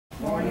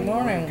Morning.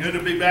 Morning. Good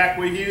to be back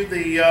with you.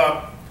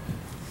 The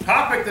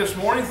topic this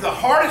morning is the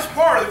hardest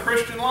part of the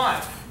Christian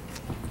life.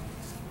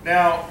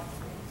 Now,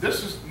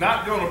 this is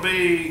not going to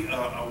be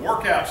a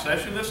workout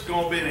session. This is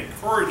going to be an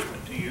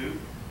encouragement to you,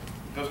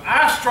 because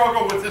I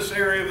struggle with this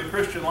area of the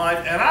Christian life,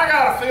 and I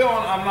got a feeling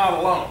I'm not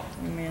alone.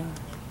 Amen.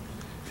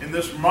 In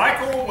this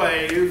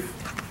microwave,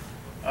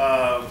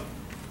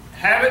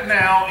 have it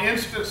now,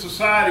 instant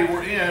society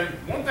we're in,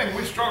 one thing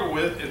we struggle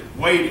with is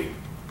waiting.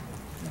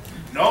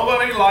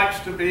 Nobody likes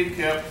to be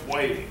kept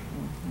waiting.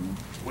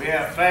 We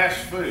have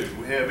fast food,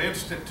 we have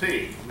instant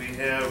tea, we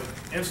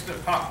have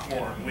instant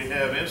popcorn, we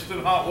have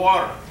instant hot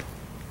water.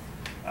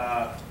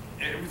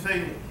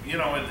 Everything, you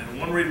know, and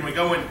one reason we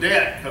go in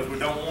debt, because we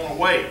don't want to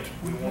wait.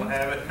 We want to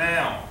have it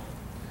now.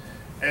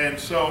 And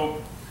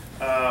so,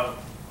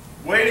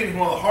 waiting is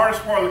one of the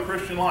hardest part of the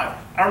Christian life.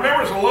 I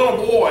remember as a little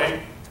boy,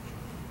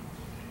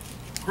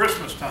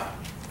 Christmas time.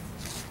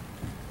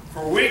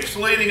 For weeks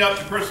leading up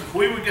to Christmas,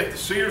 we would get the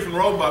Sears and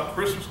Roebuck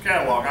Christmas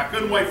catalog. I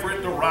couldn't wait for it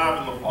to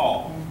arrive in the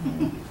fall.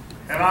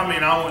 And I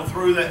mean, I went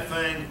through that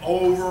thing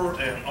over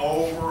and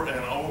over and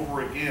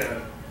over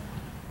again,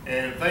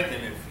 and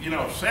thinking, if, you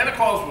know, Santa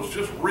Claus was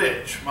just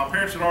rich. My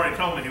parents had already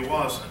told me he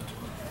wasn't.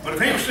 But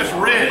if he was just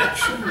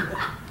rich,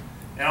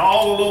 and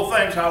all the little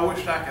things I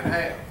wished I could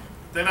have,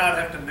 then I'd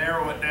have to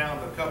narrow it down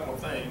to a couple of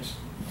things.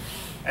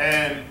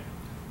 And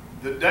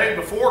the day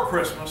before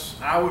Christmas,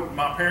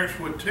 my parents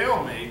would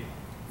tell me,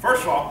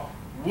 first of all,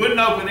 wouldn't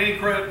open any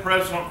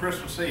presents on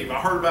Christmas Eve.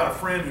 I heard about a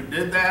friend who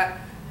did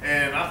that,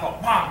 and I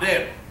thought, Mom,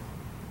 Dad,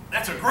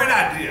 that's a great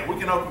idea. We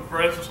can open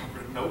presents on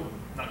Christmas. Nope,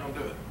 not going to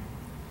do it.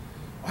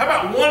 Well, how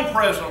about one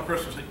present on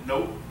Christmas Eve?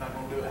 Nope, not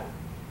going to do it.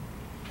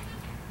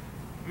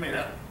 I mean,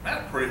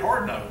 that's pretty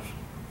hard-nosed.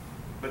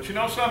 But you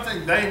know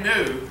something? They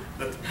knew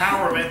that the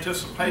power of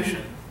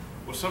anticipation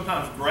was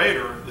sometimes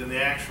greater than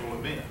the actual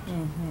event.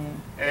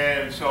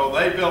 And so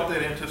they built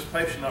that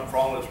anticipation up for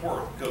all it's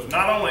worth. Because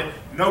not only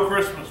no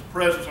Christmas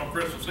presents on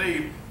Christmas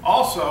Eve,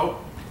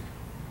 also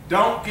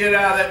don't get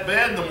out of that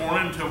bed in the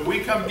morning until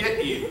we come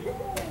get you.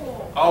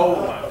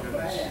 Oh my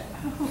goodness.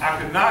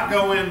 I could not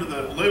go into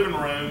the living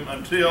room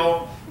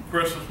until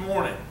Christmas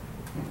morning.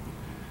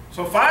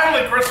 So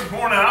finally Christmas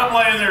morning, I'm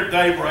laying there at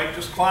daybreak,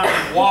 just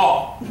climbing the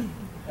wall.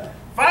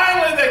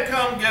 Finally they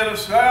come get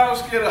us. Well,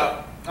 let's get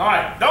up. All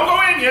right, don't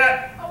go in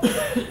yet.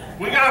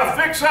 We got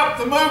to fix up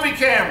the movie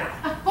camera.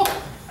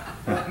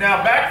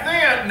 Now back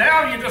then,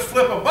 now you just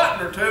flip a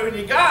button or two and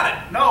you got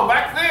it. No,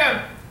 back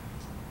then,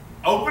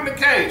 open the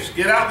case,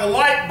 get out the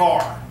light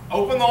bar,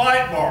 open the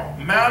light bar,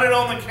 mount it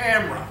on the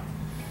camera,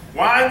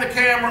 wind the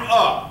camera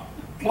up,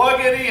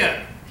 plug it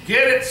in,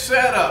 get it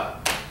set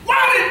up.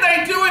 Why didn't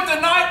they do it the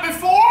night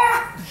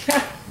before?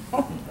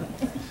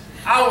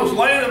 I was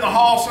laying in the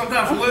hall,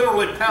 sometimes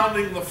literally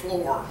pounding the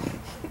floor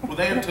with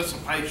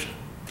anticipation.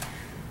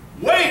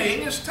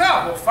 Waiting is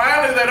tough. Well,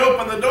 finally they'd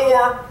open the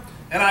door,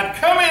 and I'd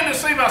come in to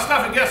see my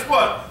stuff, and guess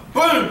what?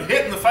 Boom,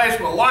 hit in the face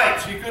with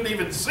lights. You couldn't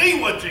even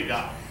see what you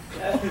got.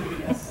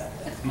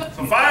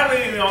 So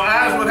finally, you know,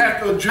 eyes would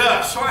have to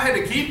adjust. So I had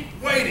to keep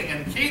waiting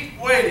and keep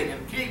waiting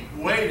and keep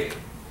waiting.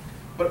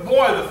 But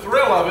boy, the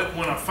thrill of it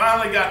when I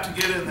finally got to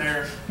get in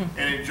there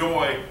and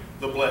enjoy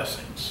the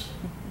blessings.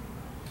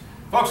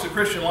 Folks, the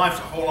Christian life's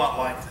a whole lot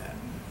like that.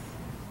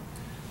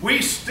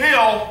 We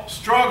still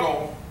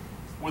struggle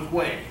with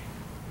waiting.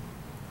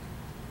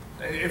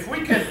 If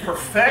we can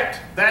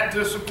perfect that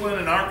discipline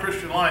in our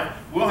Christian life,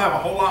 we'll have a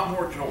whole lot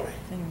more joy.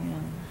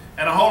 Amen.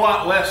 And a whole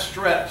lot less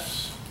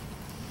stress.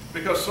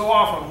 Because so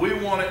often we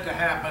want it to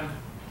happen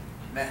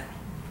now.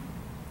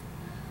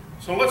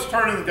 So let's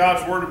turn into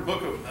God's Word in the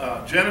book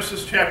of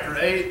Genesis chapter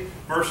 8,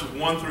 verses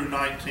 1 through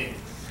 19.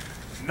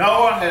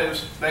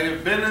 They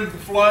have been in the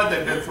flood,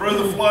 they've been through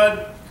the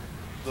flood.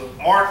 The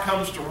ark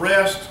comes to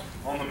rest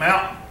on the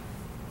mountain.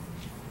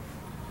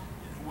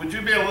 Would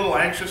you be a little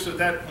anxious at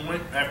that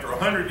point, after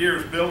 100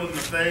 years building the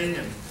thing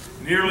and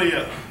nearly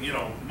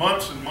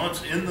months and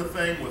months in the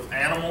thing with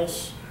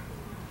animals?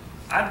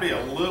 I'd be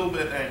a little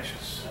bit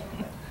anxious.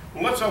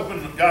 Well, let's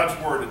open God's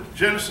Word in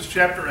Genesis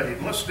chapter 8,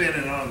 and let's stand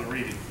in on the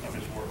reading of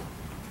His Word.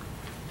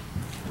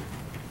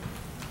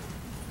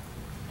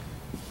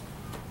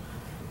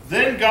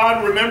 Then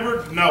God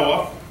remembered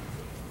Noah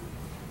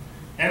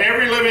and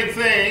every living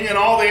thing and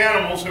all the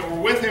animals that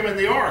were with him in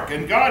the ark.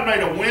 And God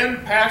made a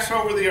wind pass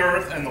over the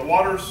earth, and the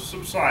waters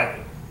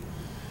subsided.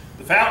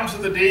 The fountains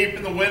of the deep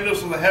and the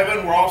windows of the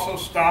heaven were also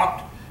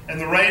stopped, and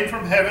the rain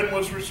from heaven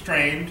was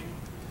restrained,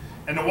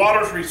 and the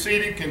waters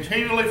receded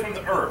continually from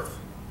the earth.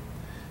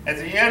 At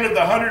the end of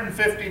the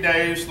 150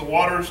 days, the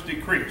waters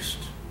decreased.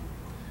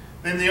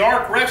 Then the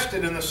ark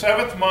rested in the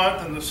 7th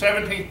month and the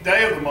 17th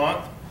day of the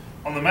month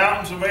on the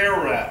mountains of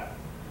Ararat.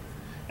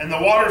 And the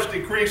waters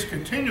decreased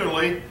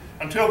continually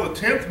until the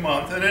 10th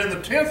month, and in the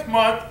 10th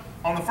month,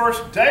 on the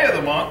first day of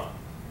the month,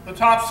 the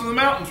tops of the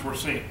mountains were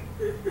seen.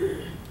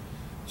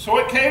 So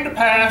it came to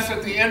pass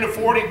at the end of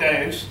 40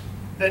 days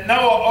that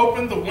Noah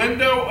opened the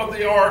window of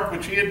the ark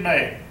which he had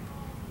made.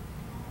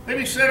 Then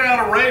he sent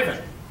out a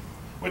raven,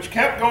 which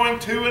kept going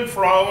to and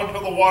fro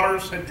until the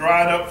waters had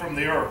dried up from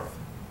the earth.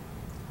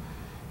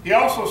 He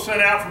also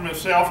sent out from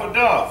himself a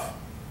dove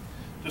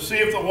to see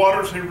if the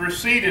waters had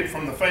receded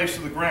from the face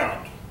of the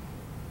ground.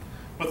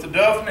 But the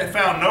dove had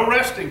found no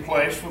resting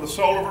place for the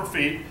sole of her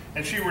feet,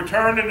 and she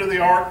returned into the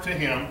ark to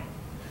him,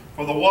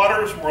 for the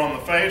waters were on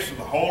the face of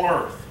the whole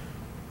earth.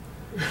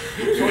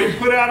 So he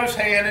put out his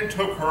hand and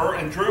took her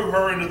and drew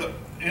her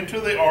into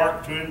the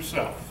ark to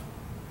himself.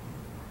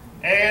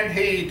 And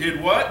he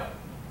did what?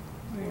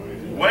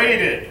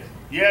 Waited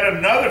yet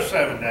another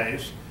 7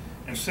 days,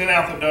 and sent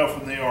out the dove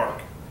from the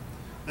ark.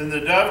 Then the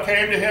dove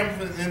came to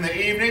him in the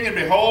evening, and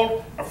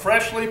behold, a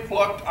freshly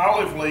plucked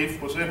olive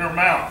leaf was in her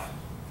mouth.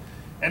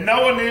 And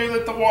Noah knew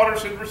that the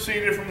waters had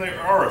receded from the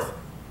earth.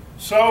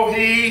 So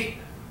he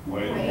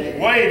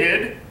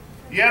waited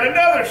yet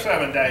another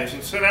 7 days,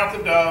 and sent out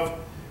the dove,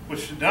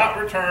 which did not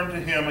return to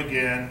him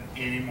again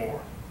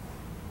anymore.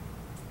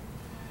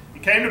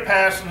 It came to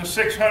pass in the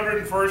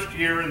 601st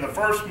year, in the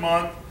first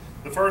month,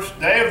 the first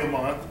day of the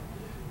month,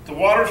 the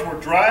waters were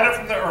dried up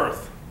from the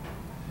earth.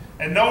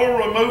 And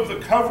Noah removed the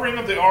covering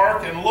of the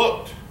ark and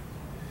looked,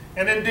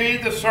 and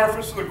indeed the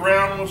surface of the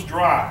ground was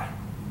dry.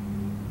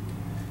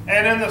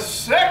 And in the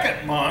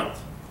second month,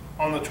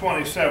 on the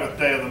 27th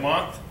day of the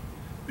month,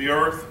 the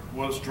earth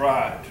was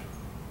dried.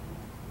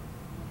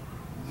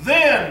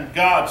 Then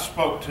God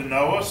spoke to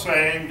Noah,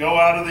 saying, Go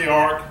out of the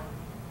ark,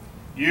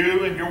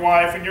 you and your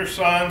wife and your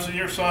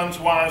sons'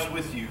 wives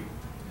with you.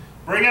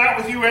 Bring out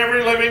with you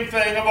every living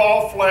thing of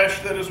all flesh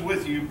that is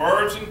with you,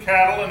 birds and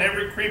cattle and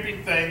every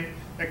creeping thing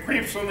that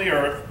creeps on the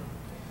earth,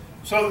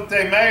 so that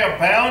they may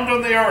abound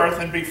on the earth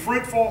and be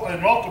fruitful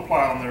and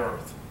multiply on the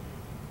earth.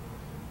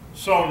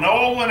 So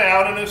Noah went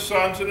out, and his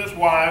sons and his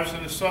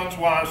sons'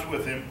 wives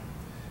with him.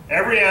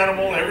 Every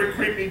animal, every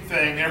creeping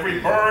thing, every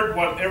bird,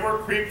 whatever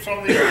creeps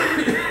on the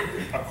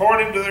earth,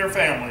 according to their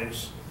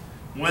families,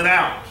 went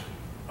out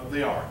of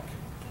the ark.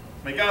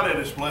 May God add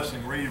his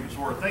blessing, reading his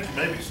word. Thank you.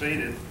 You may be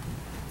seated.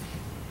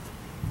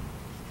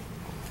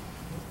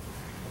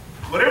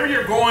 Whatever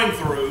you're going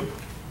through,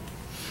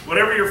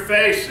 whatever you're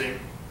facing,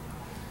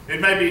 it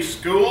may be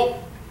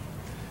school,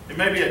 it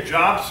may be a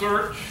job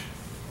search,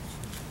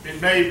 it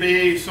may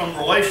be some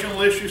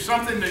relational issue,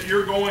 something that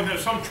you're going through,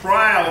 some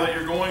trial that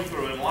you're going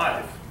through in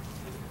life.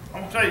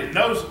 I'm going to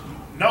tell you,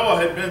 Noah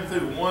had been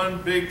through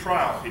one big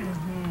trial here.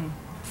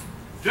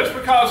 Just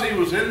because he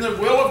was in the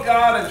will of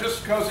God and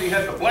just because he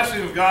had the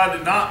blessing of God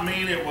did not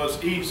mean it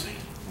was easy.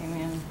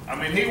 Amen. I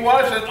mean, he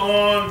wasn't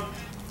on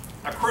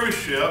a cruise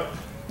ship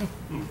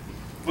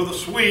with a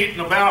suite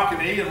and a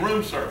balcony and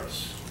room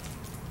service.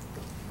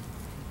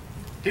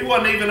 He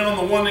wasn't even on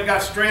the one that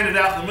got stranded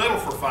out in the middle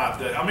for 5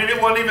 days. I mean,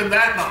 it wasn't even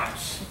that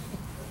nice.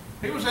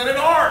 He was in an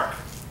ark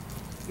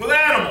with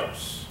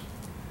animals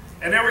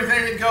and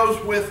everything that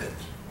goes with it.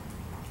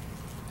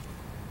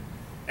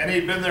 And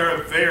he'd been there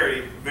a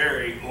very,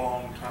 very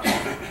long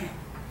time.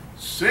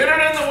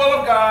 Centered in the will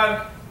of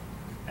God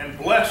and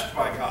blessed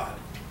by God.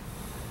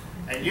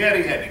 And yet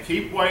he had to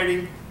keep waiting,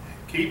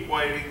 and keep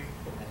waiting,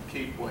 and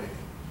keep waiting.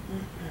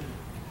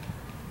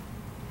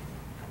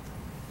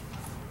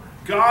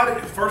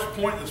 God, first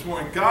point this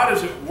morning, God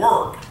is at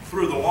work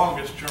through the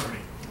longest journey.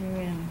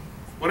 Amen.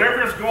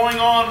 Whatever is going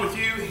on with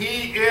you,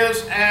 he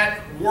is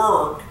at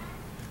work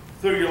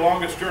through your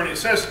longest journey. It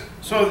says,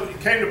 so it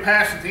came to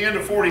pass at the end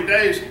of 40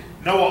 days,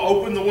 Noah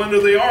opened the window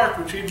of the ark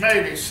which he'd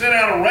made. He sent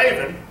out a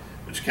raven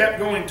which kept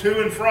going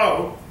to and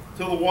fro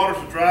till the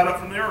waters were dried up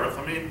from the earth.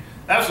 I mean,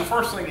 that was the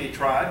first thing he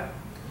tried.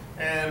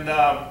 And,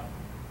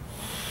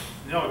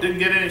 it didn't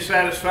get any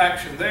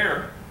satisfaction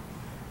there.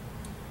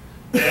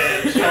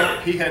 And so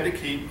he had to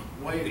keep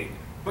waiting.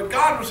 But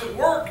God was at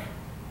work.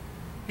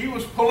 He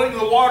was pulling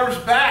the waters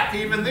back.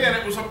 Even then,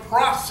 it was a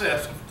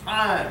process of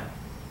time.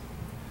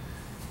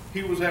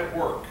 He was at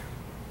work.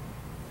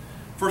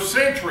 For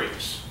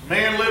centuries,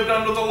 man lived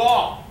under the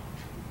law.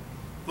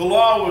 The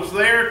law was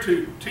there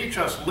to teach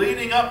us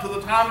leading up to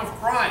the time of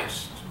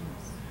Christ.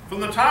 From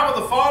the time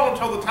of the fall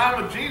until the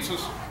time of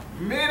Jesus,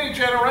 many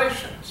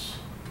generations.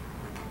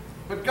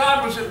 But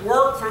God was at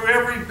work through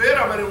every bit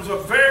of it. It was a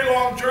very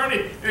long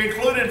journey. It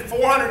included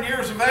 400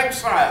 years of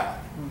exile.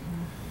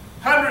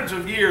 Hundreds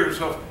of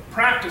years of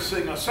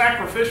practicing a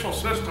sacrificial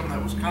system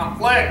that was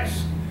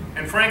complex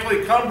and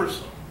frankly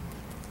cumbersome.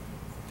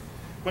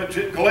 But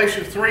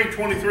Galatians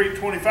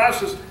 3:23-25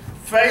 says,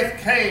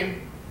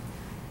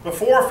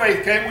 before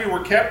faith came, we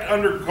were kept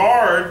under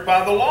guard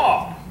by the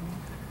law,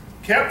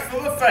 kept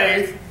for the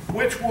faith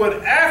which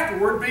would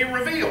afterward be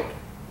revealed.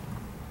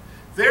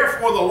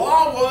 Therefore, the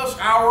law was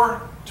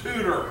our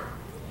tutor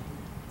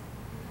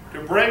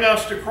to bring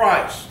us to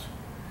Christ,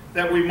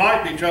 that we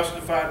might be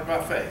justified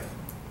by faith.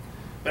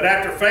 But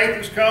after faith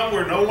has come,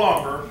 we're no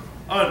longer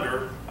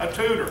under a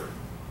tutor.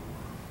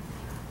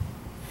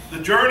 The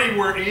journey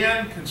we're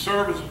in can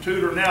serve as a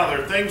tutor now.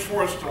 There are things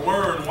for us to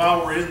learn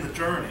while we're in the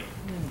journey.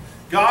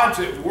 God's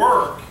at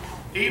work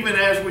even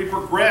as we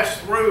progress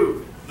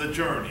through the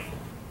journey.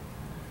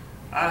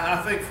 I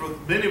think for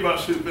many of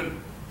us who've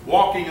been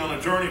walking on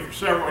a journey for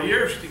several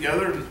years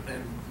together,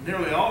 and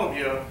nearly all of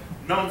you have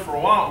known for a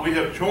while, we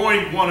have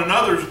joined one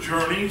another's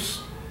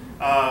journeys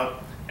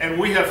And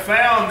we have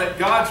found that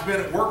God's been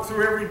at work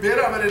through every bit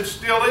of it and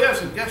still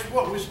is. And guess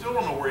what? We still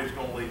don't know where He's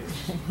going to lead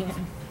us.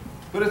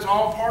 But it's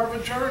all part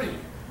of a journey.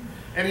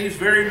 And He's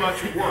very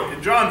much at work.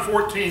 In John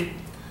 14,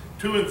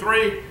 2 and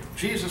 3,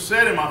 Jesus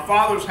said, "In my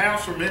Father's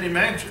house are many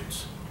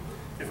mansions.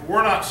 If it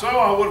were not so,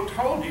 I would have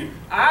told you.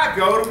 I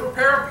go to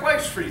prepare a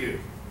place for you.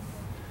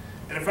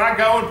 And if I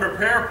go and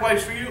prepare a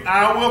place for you,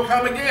 I will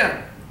come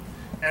again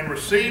and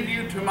receive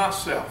you to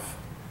myself,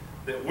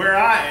 that where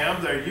I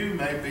am, there you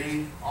may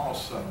be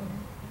also."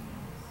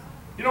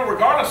 You know,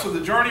 regardless of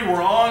the journey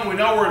we're on, we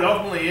know where it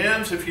ultimately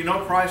ends if you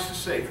know Christ as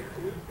Savior.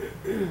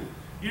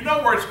 You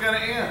know where it's going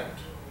to end.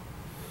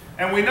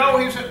 And we know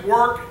He's at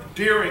work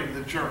during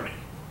the journey,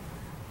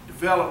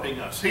 developing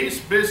us.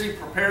 He's busy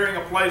preparing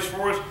a place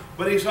for us,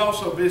 but He's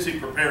also busy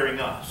preparing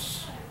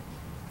us.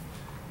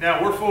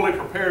 Now, we're fully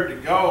prepared to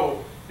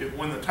go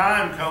when the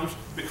time comes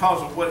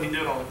because of what He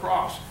did on the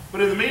cross.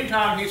 But in the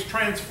meantime, He's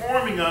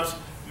transforming us,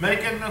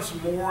 making us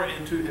more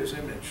into His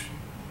image.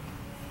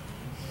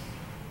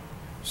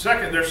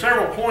 Second, there are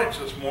several points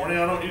this morning.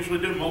 I don't usually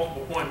do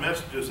multiple point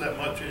messages that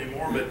much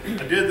anymore, but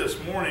I did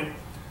this morning.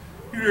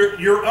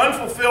 Your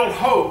unfulfilled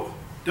hope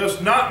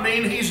does not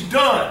mean He's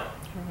done.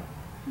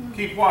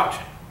 Keep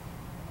watching.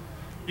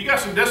 You got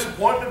some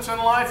disappointments in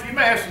life. You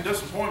may have some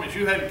disappointments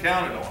you hadn't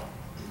counted on.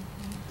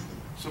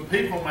 Some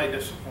people may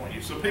disappoint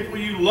you. Some people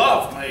you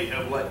love may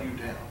have let you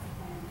down.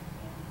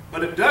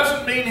 But it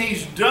doesn't mean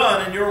He's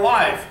done in your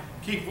life.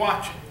 Keep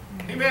watching.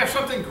 He may have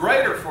something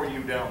greater for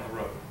you down the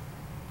road.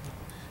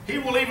 He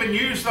will even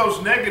use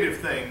those negative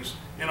things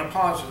in a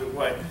positive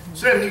way. It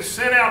said He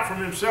sent out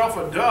from Himself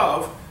a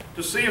dove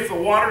to see if the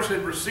waters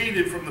had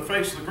receded from the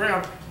face of the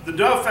ground. The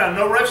dove found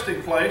no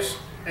resting place,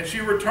 and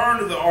she returned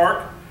to the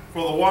ark,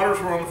 for the waters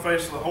were on the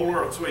face of the whole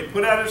earth. So He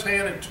put out His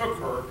hand and took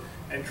her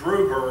and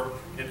drew her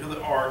into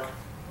the ark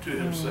to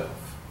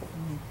Himself.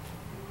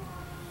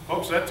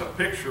 Folks, that's a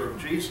picture of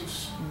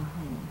Jesus.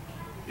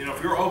 You know,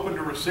 if you're open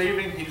to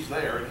receiving, He's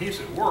there, and He's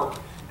at work.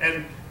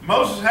 And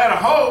Moses had a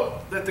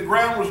hope that the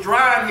ground was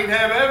dry and he'd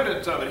have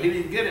evidence of it. He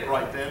didn't get it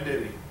right then,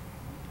 did he?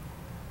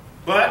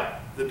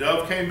 But the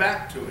dove came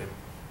back to him.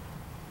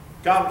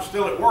 God was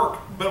still at work.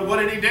 But what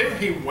did He do?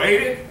 He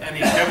waited and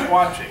He kept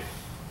watching.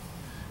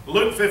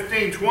 Luke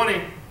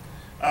 15:20,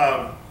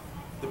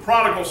 the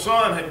prodigal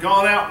son had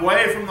gone out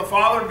way from the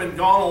father, been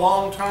gone a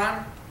long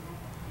time.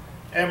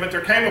 But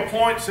there came a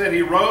point, said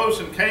he rose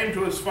and came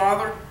to his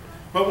father.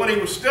 But when he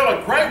was still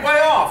a great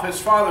way off, his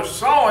father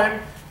saw him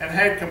and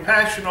had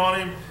compassion on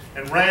him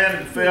and ran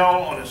and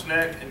fell on his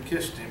neck and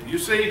kissed him. You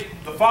see,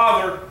 the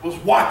father was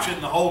watching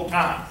the whole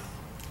time.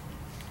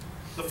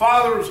 The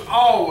father is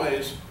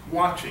always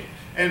watching.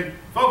 And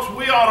folks,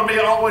 we ought to be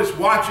always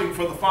watching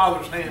for the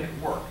Father's hand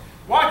at work.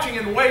 Watching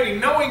and waiting,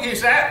 knowing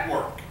He's at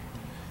work.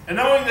 And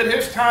knowing that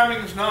His timing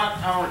is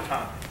not our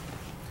timing.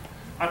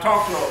 I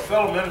talked to a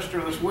fellow minister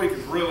this week,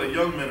 who's really a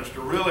young minister,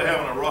 really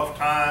having a rough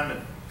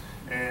time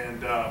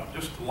and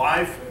just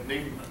life and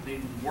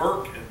needing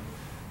work and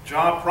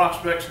job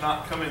prospects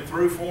not coming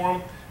through for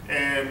him.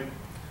 And,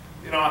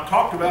 you know, I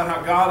talked about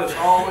how God is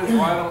always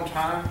right on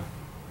time.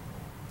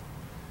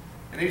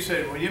 And he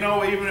said, well, you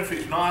know, even if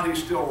He's not, He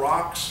still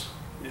rocks.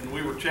 And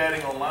we were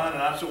chatting online,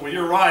 and I said, well,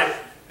 you're right.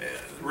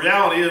 The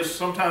reality is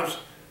sometimes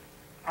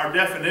our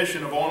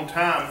definition of on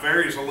time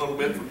varies a little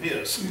bit from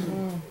His.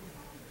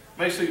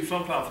 May seem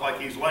sometimes like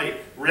He's late.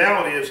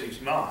 Reality is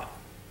He's not.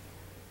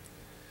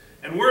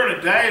 And we're in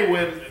a day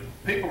when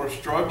people are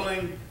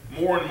struggling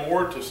more and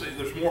more to see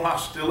there's more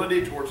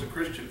hostility towards the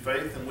Christian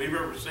faith than we've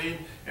ever seen.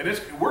 And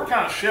we're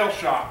kind of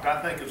shell-shocked,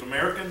 I think, as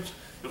Americans,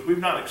 because we've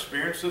not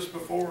experienced this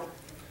before.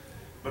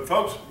 But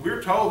folks,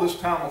 we're told this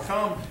time will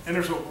come, and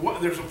there's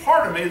a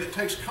part of me that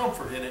takes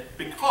comfort in it,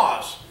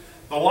 because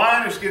the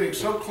line is getting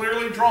so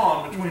clearly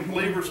drawn between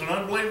believers and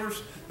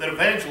unbelievers that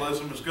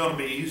evangelism is going to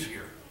be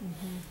easier.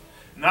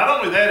 Not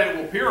only that, it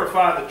will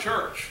purify the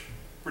church.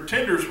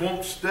 Pretenders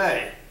won't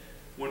stay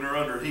when they're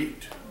under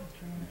heat.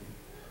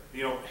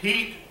 You know,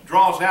 heat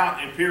draws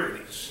out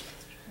impurities.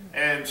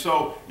 And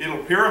so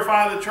it'll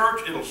purify the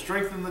church, it'll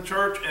strengthen the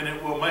church, and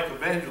it will make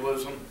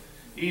evangelism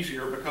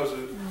easier, because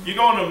you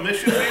go into a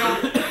mission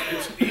field,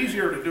 it's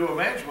easier to do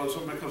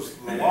evangelism because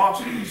the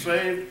lost and the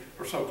saved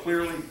are so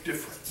clearly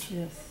different.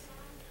 Yes.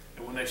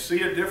 And when they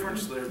see a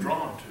difference, they're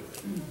drawn to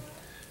it.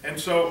 And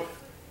so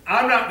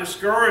I'm not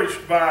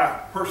discouraged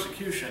by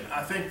persecution.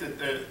 I think that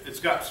it's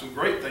got some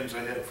great things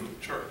ahead for the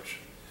church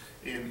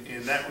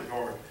in that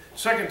regard.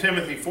 2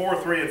 Timothy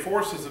 4:3 and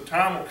 4 says, the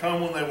time will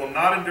come when they will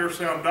not endure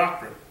sound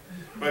doctrine,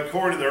 but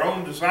according to their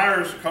own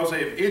desires, because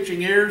they have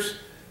itching ears,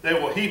 they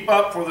will heap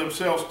up for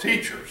themselves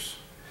teachers,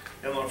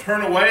 and they'll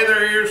turn away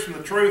their ears from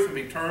the truth and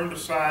be turned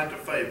aside to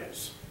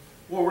fables.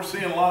 Well, we're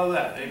seeing a lot of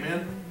that.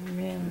 Amen?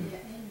 Amen.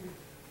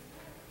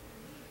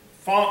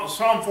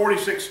 Psalm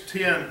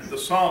 46:10, the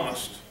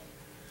psalmist,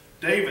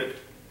 David,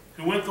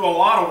 who went through a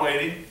lot of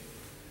waiting.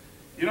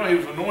 You know, he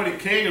was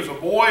anointed king as a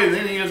boy, and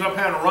then he ends up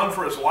having to run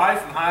for his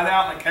life and hide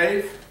out in a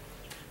cave.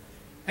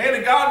 Hand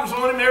of God was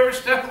on him every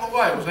step of the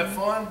way. Was that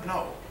fun?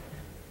 No.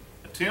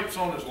 Attempts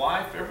on his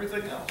life,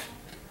 everything else.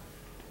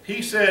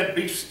 He said,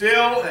 "Be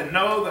still and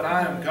know that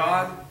I am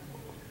God.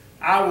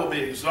 I will be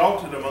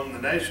exalted among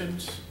the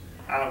nations.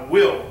 I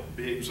will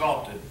be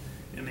exalted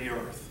in the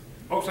earth."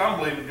 Folks, I'm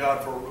believing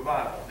God for a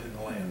revival in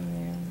the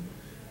land.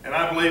 And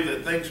I believe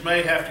that things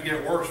may have to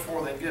get worse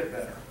before they get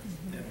better,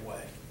 in a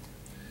way.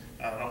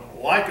 I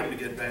don't like them to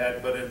get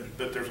bad, but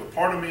there's a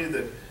part of me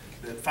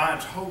that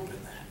finds hope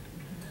in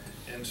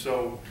that. And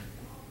so,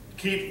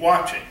 keep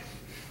watching.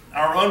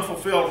 Our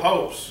unfulfilled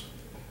hopes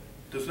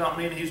does not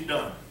mean He's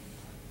done.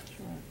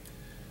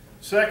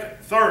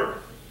 Third,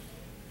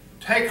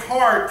 take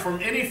heart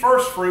from any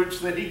first fruits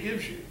that He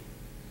gives you.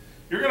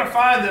 You're going to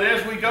find that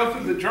as we go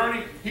through the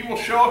journey, He will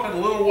show up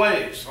in little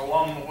ways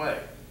along the way,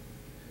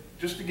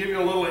 just to give you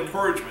a little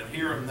encouragement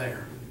here and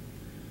there.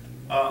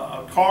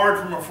 A card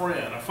from a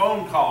friend, a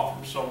phone call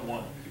from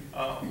someone.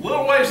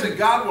 Little ways that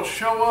God will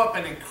show up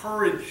and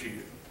encourage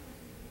you.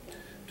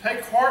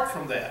 Take heart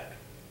from that.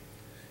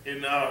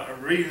 In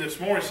reading this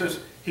morning, it says,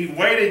 He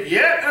waited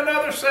yet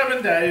another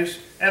 7 days,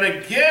 and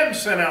again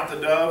sent out the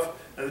dove.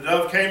 And the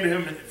dove came to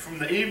him from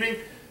the evening.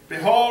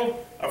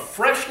 Behold, a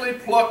freshly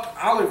plucked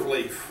olive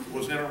leaf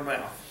was in her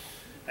mouth.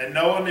 And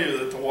Noah knew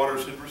that the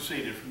waters had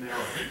receded from the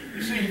earth.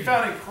 You see, he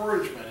found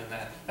encouragement in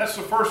that. That's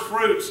the first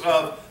fruits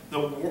of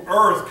the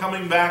earth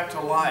coming back to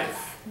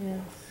life. Yes.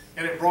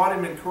 And it brought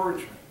him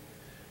encouragement.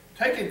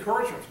 Take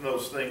encouragement from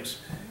those things.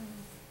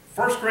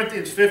 1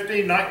 Corinthians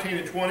 15, 19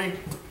 and 20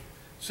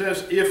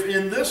 says, "If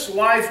in this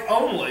life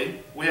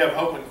only we have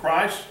hope in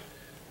Christ,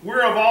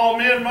 we're of all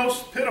men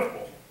most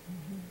pitiable.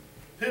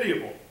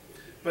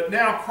 But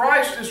now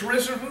Christ is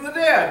risen from the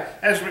dead,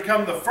 has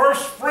become the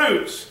first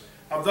fruits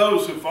of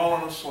those who've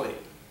fallen asleep."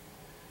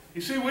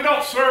 You see, we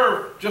don't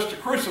serve just a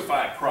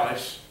crucified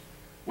Christ.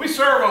 We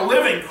serve a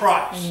living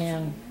Christ.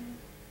 Amen.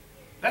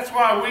 That's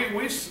why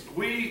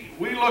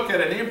we look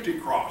at an empty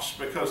cross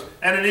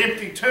and an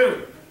empty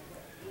tomb,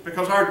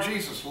 because our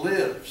Jesus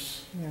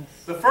lives. Yes.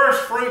 The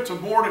first fruits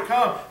of more to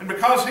come. And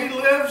because He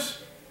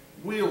lives,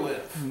 we'll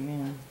live.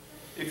 Amen.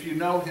 If you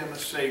know Him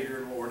as Savior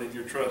and Lord and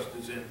your trust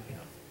is in Him.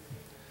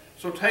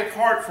 So take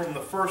heart from the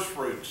first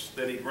fruits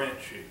that He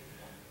grants you.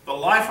 The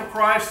life of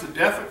Christ, the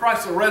death of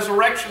Christ, the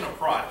resurrection of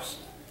Christ.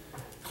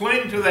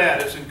 Cling to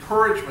that as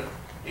encouragement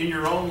in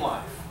your own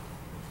life.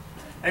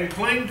 And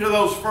cling to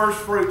those first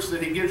fruits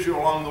that He gives you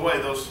along the way,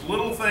 those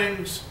little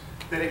things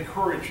that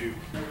encourage you.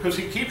 Because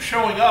He keeps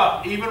showing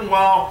up even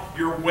while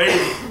you're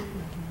waiting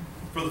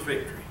for the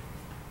victory.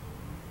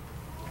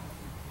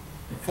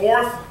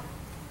 Fourth,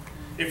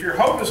 if your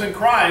hope is in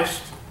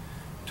Christ,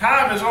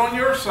 time is on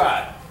your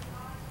side.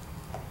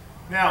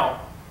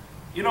 Now,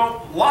 you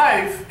know,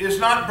 life is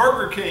not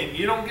Burger King.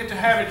 You don't get to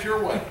have it your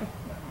way.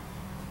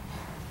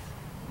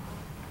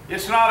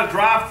 It's not a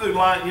drive-through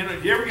line. You know,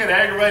 you ever get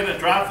aggravated in a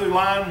drive-through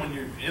line when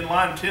you're in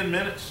line 10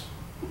 minutes?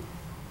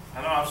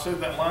 I know I've said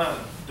that line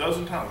a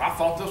dozen times. I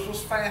thought this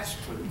was fast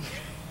food.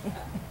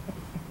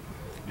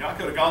 You know, I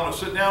could have gone to a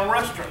sit-down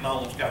restaurant and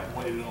almost got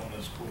waited on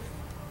this quick.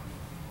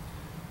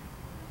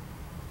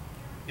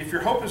 If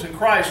your hope is in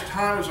Christ,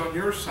 time is on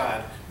your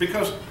side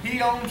because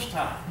He owns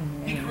time.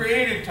 Mm-hmm. He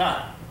created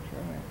time.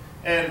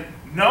 And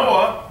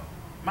Noah,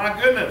 my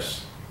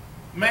goodness,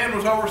 man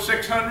was over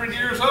 600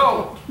 years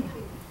old.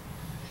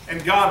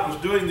 And God was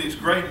doing these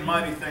great and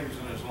mighty things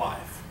in his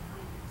life.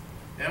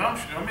 And I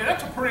mean,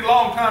 that's a pretty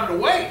long time to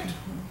wait.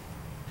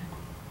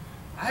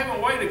 I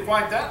haven't waited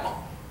quite that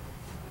long.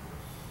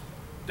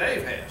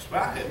 Dave has, but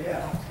I hadn't.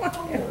 Yeah.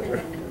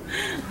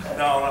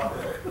 No, not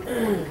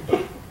really.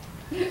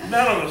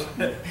 None of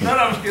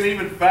us can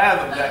even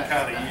fathom that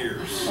kind of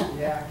years.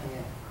 Yeah, I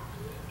can.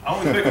 I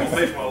only pick on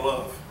people I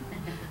love.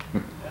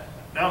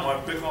 Now I'm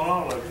like picking on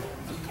all of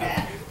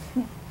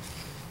you.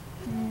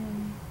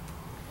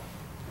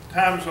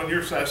 Time is on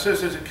your side. It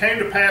says, as it came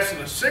to pass in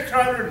the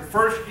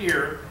 601st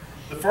year,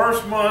 the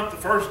first month, the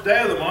first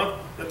day of the month,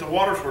 that the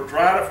waters were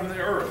dried up from the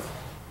earth.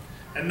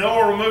 And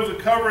Noah removed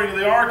the covering of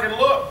the ark and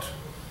looked,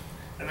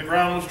 and the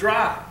ground was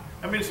dry.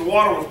 That means the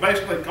water was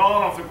basically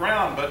gone off the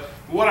ground, but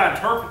what I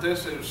interpret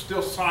this, it was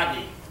still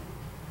soggy.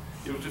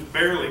 It was just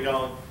barely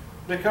gone.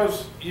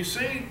 Because, you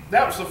see,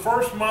 that was the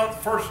first month,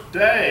 first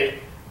day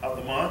of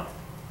the month.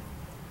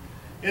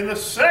 In the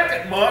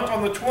second month,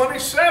 on the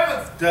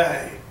 27th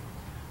day,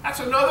 that's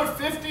another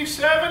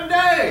 57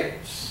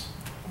 days.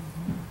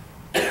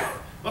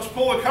 Let's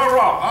pull the cover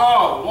off.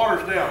 Oh, the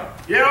water's down.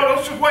 Yeah,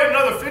 let's just wait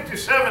another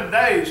 57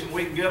 days and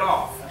we can get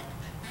off.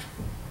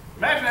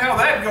 Imagine how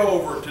that'd go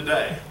over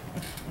today.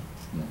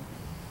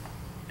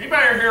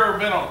 Anybody here ever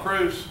been on a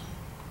cruise?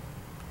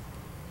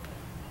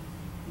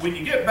 When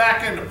you get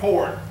back into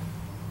port,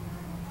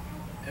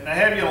 and they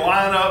have you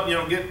line up, you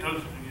know, get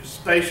to the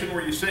station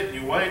where you sit and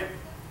you wait,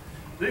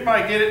 does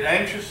anybody get it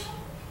anxious?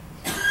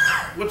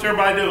 What's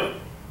everybody doing?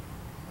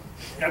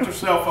 Got their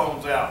cell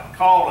phones out,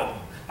 calling.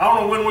 I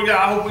don't know when we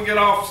got, I hope we get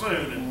off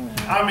soon. And,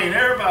 I mean,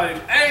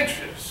 everybody's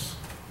anxious.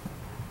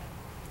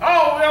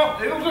 Oh,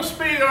 well, it'll just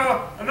be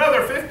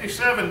another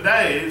 57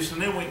 days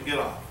and then we can get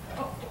off.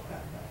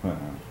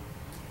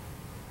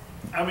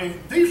 I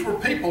mean, these were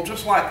people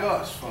just like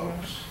us,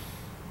 folks.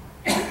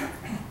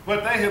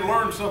 But they had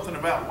learned something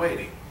about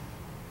waiting.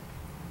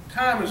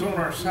 Time is on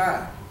our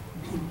side.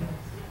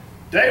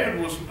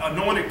 David was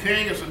anointed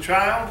king as a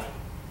child.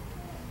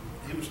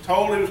 He was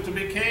told he was to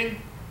be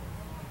king.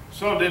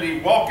 So did he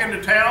walk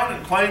into town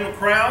and claim a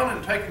crown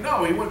and take?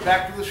 No, he went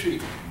back to the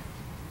sheep.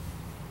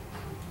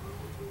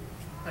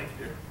 Thank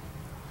you, dear.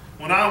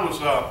 When I was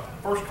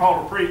first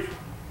called to preach,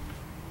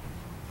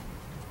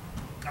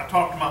 I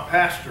talked to my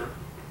pastor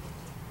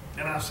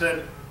and I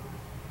said,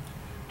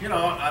 you know,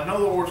 I know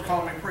the Lord's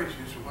calling me to preach.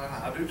 He said, well,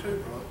 I do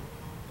too, brother.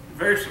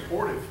 Very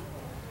supportive.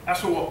 I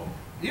said, well,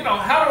 you know,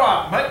 how do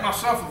I make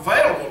myself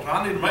available?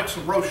 I need to make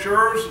some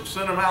brochures and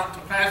send them out to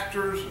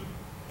pastors. And,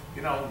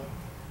 you know,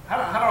 how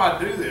do I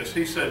do this?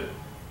 He said,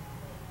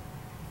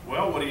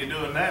 well, what are you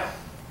doing now?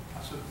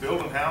 I said,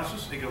 building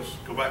houses. He goes,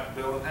 go back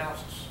to building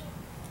houses.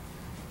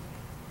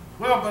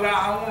 Well, but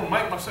I want to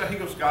make myself. He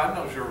goes, God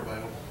knows you're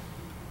available.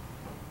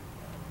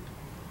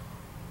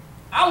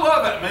 I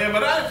love that, man, but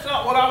that's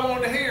not what I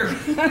wanted to hear.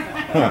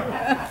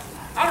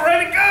 I'm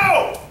ready to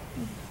go.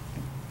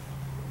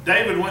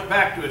 David went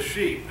back to his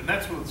sheep, and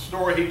that's what the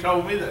story he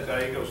told me that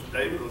day. He goes,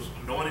 David was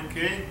anointed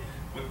king,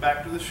 went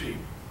back to the sheep.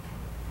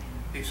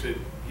 He said,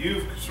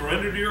 you've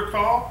surrendered to your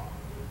call,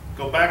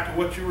 go back to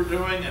what you were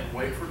doing and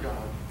wait for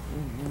God.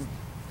 Mm-hmm.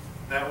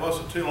 That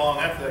wasn't too long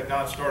after that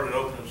God started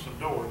opening some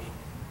doors.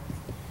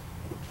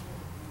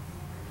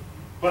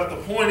 But the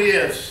point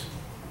is,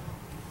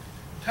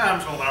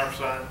 time's on our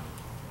side.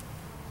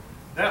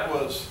 That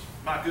was,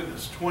 my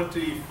goodness,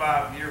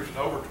 25 years,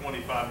 over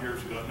 25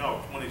 years ago.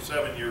 No,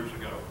 27 years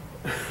ago.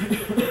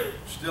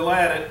 Still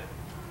at it.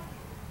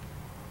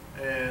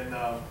 And,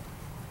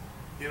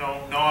 you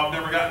know, no, I've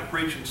never gotten to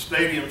preach in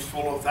stadiums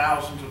full of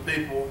thousands of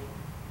people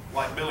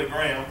like Billy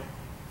Graham.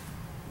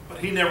 But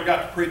he never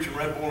got to preach in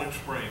Red Boiling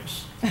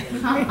Springs.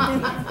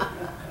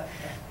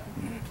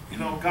 You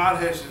know,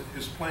 God has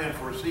his plan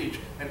for us each.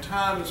 And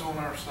time is on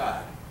our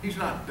side. He's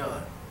not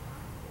done.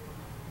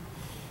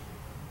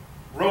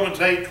 Romans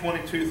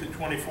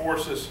 8:22-24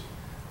 says,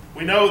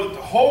 we know that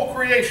the whole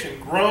creation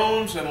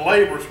groans and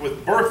labors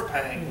with birth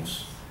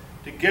pangs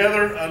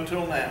together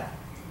until now.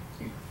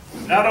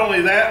 Not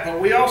only that, but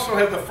we also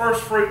have the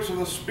first fruits of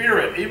the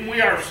Spirit, even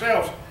we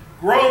ourselves,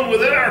 groan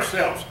within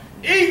ourselves,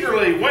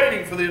 eagerly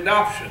waiting for the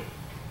adoption,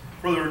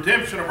 for the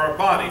redemption of our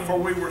body. For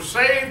we were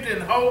saved in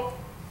hope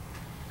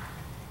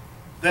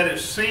that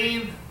is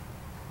seen,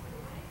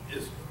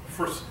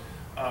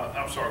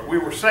 we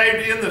were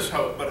saved in this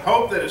hope, but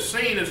hope that is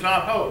seen is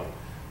not hope.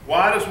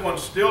 Why does one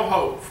still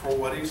hope for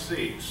what he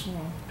sees?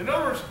 In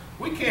other words,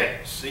 we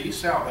can't see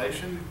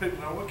salvation. People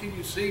know, well, can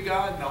you see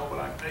God? No, but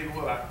I can tell you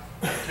what,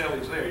 I can tell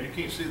he's there. You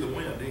can't see the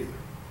wind either.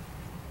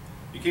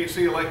 You can't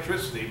see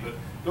electricity, but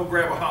go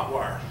grab a hot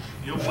wire.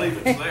 You'll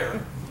believe it's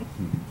there.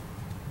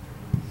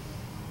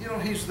 You know,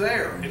 he's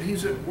there, and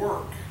he's at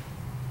work.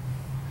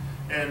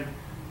 And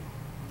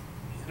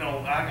you know,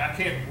 I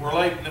can't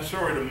relate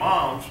necessarily to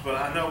moms, but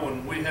I know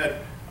when we had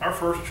our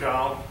first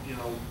child, you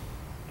know,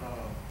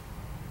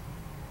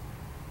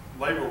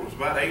 labor was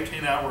about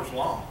 18 hours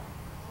long.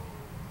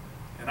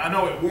 And I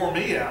know it wore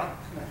me out.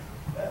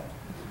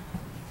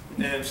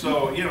 And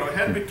so, you know, it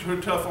had to be too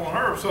tough on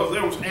her. So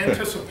there was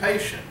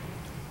anticipation.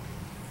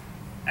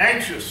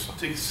 Anxious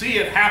to see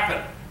it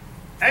happen.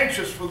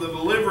 Anxious for the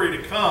delivery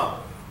to come.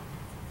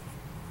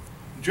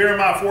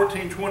 Jeremiah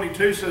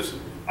 14:22 says,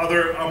 Are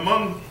there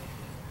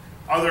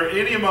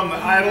any among the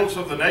idols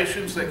of the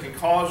nations that can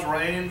cause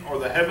rain, or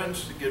the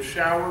heavens to give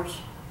showers?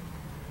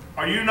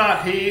 Are you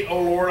not he,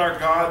 O Lord our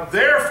God?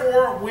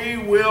 Therefore we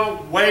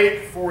will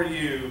wait for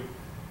you,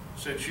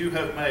 since you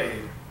have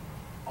made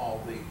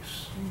all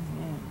these.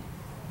 Mm-hmm.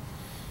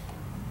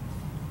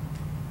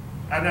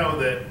 I know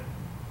that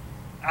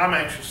I'm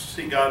anxious to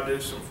see God do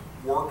some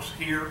works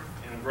here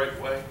in a great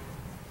way.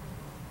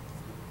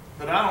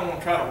 But I don't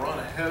want to try to run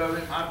ahead of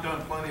him. I've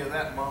done plenty of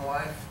that in my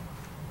life.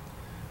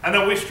 I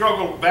know we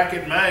struggled back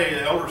in May.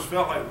 The elders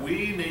felt like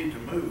we need to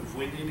move.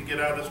 We need to get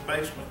out of this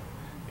basement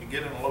and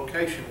get in a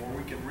location where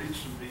we can reach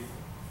some people.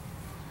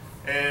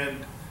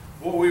 And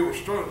well, we were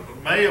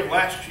struggling May of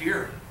last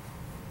year.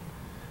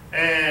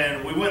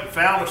 And we went and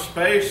found a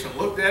space and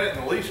looked at it,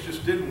 and the lease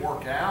just didn't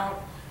work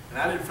out. And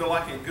I didn't feel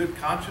like in good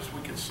conscience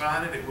we could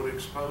sign it. It would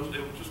expose,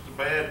 it was just a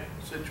bad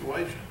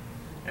situation.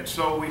 And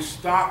so we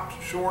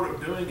stopped short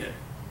of doing it.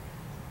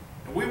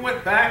 And we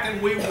went back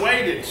and we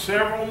waited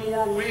several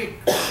more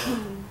weeks.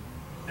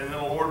 And then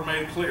the Lord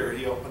made clear,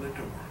 he opened a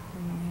door.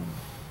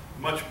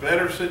 Much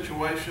better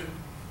situation,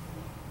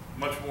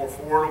 much more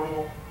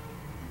affordable,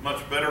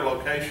 much better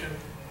location.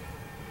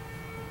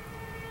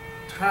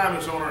 Time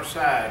is on our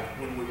side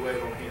when we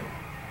wait on him.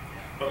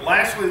 But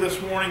lastly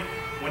this morning,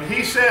 when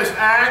he says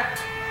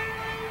act,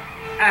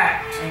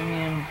 act.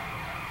 Amen.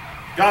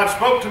 God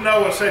spoke to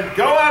Noah and said,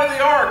 go out of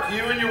the ark,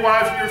 you and your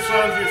wives and your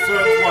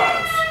sons'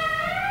 wives.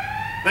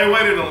 They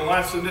waited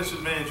that's a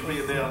disadvantage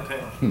being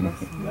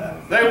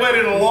downtown. They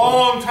waited a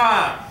long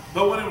time.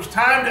 But when it was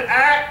time to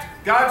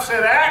act, God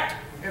said act,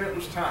 and it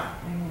was time.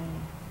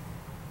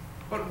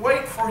 But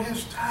wait for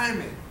his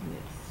timing.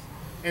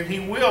 And he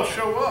will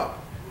show up.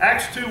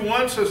 Acts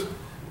 2:1 says,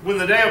 when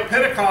the day of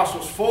Pentecost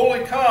was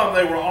fully come,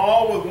 they were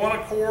all with one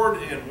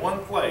accord in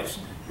one place.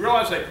 You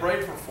realize they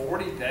prayed for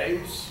 40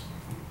 days?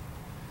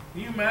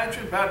 Can you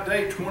imagine about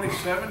day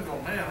 27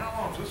 going, man,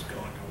 how long is this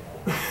going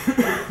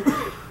to go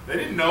on? They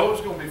didn't know it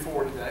was going to be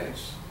 40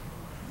 days.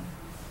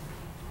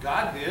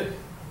 God did.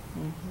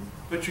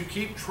 But you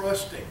keep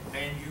trusting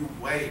and you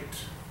wait.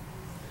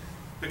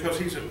 Because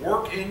He's at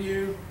work in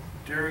you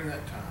during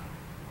that time.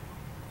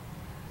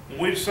 When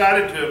we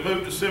decided to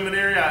move to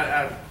seminary,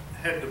 I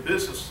had the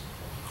business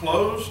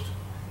closed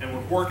and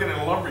was working in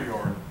a lumber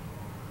yard.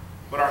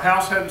 But our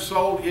house hadn't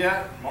sold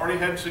yet. Marty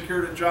hadn't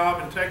secured a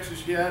job in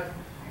Texas yet.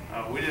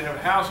 We didn't have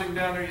housing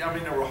down there. I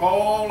mean, there were a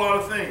whole lot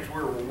of things.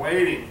 We were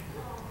waiting.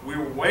 We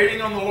were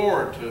waiting on the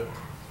Lord to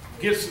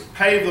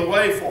pave the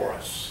way for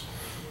us.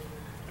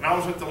 And I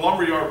was at the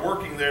lumber yard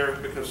working there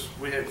because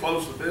we had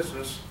closed the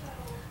business.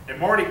 And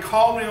Marty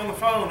called me on the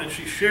phone and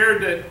she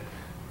shared that,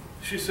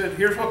 she said,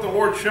 here's what the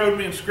Lord showed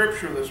me in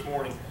Scripture this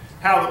morning.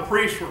 How the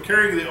priests were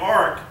carrying the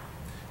ark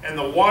and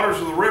the waters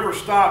of the river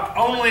stopped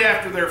only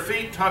after their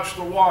feet touched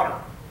the water.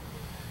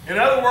 In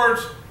other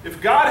words,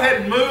 if God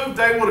hadn't moved,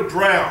 they would have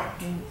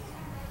drowned.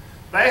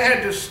 They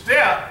had to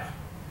step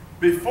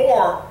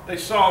before they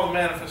saw the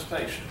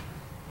manifestation.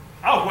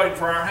 I was waiting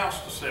for our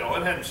house to sell.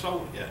 It hadn't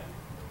sold yet.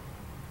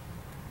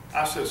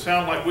 I said,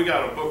 sound like we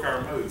got to book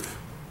our move.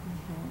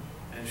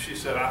 And she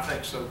said, I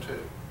think so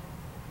too.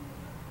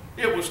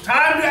 It was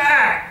time to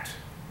act.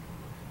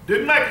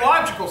 Didn't make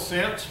logical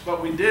sense,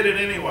 but we did it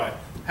anyway.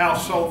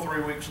 House sold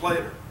 3 weeks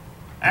later,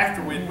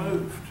 after we'd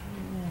moved.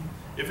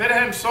 If it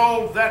hadn't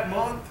sold that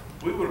month,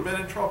 we would have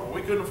been in trouble.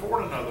 We couldn't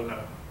afford another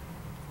no.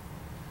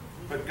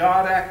 But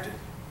God acted.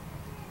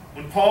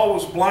 When Paul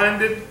was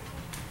blinded,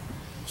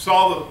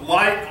 saw the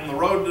light on the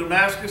road to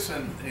Damascus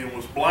and he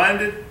was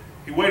blinded,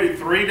 he waited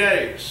 3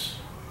 days.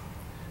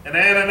 And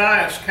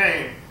Ananias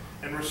came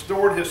and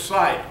restored his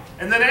sight.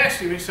 And then asked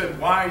him, he said,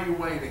 why are you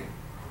waiting?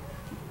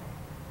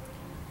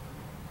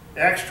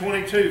 Acts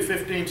 22,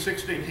 15,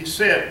 16, he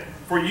said,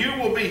 for you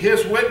will be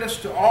his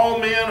witness to all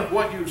men of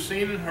what you've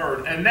seen and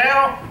heard. And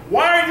now,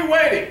 why are you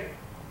waiting?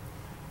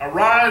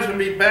 Arise and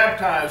be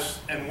baptized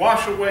and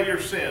wash away your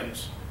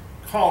sins,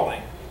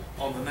 calling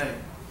on the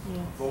name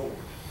of the Lord.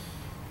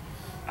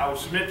 I will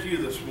submit to you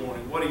this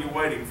morning, what are you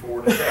waiting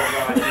for to tell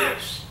God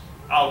yes?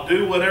 I'll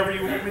do whatever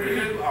you want me to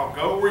do. I'll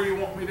go where you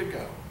want me to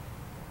go.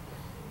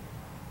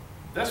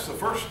 That's the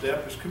first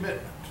step, is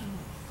commitment.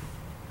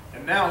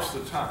 And now's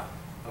the time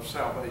of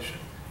salvation.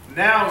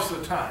 Now's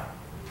the time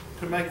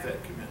to make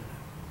that commitment.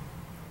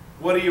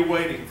 What are you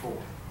waiting for?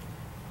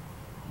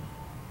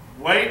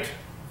 Wait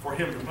for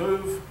Him to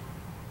move.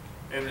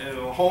 And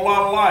a whole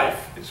lot of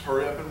life is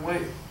hurry up and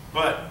wait.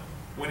 But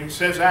when He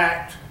says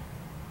act,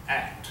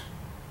 act.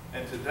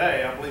 And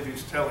today, I believe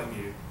He's telling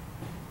you,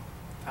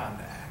 time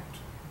to act.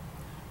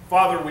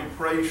 Father, we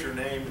praise your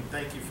name and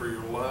thank you for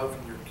your love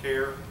and your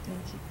care.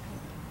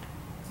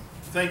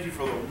 Thank you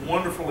for the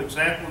wonderful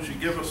examples you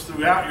give us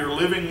throughout your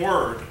living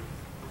word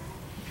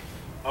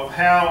of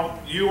how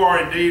you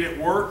are indeed at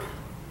work.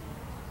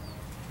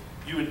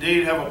 You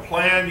indeed have a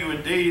plan. You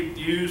indeed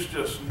use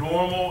just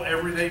normal,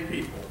 everyday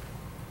people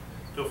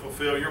to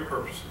fulfill your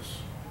purposes.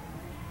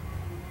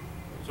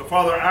 So,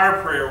 Father,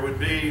 our prayer would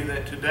be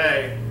that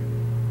today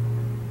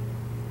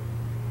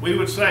we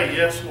would say,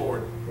 yes,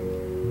 Lord.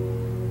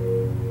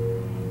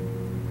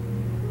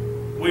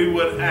 We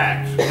would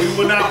act. We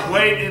would not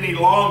wait any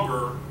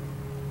longer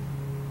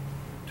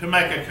to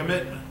make a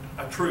commitment,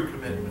 a true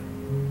commitment.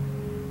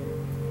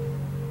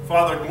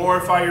 Father,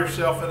 glorify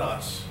yourself in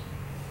us.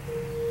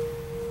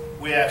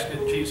 We ask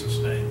in Jesus'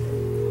 name.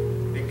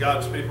 And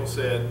God's people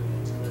said,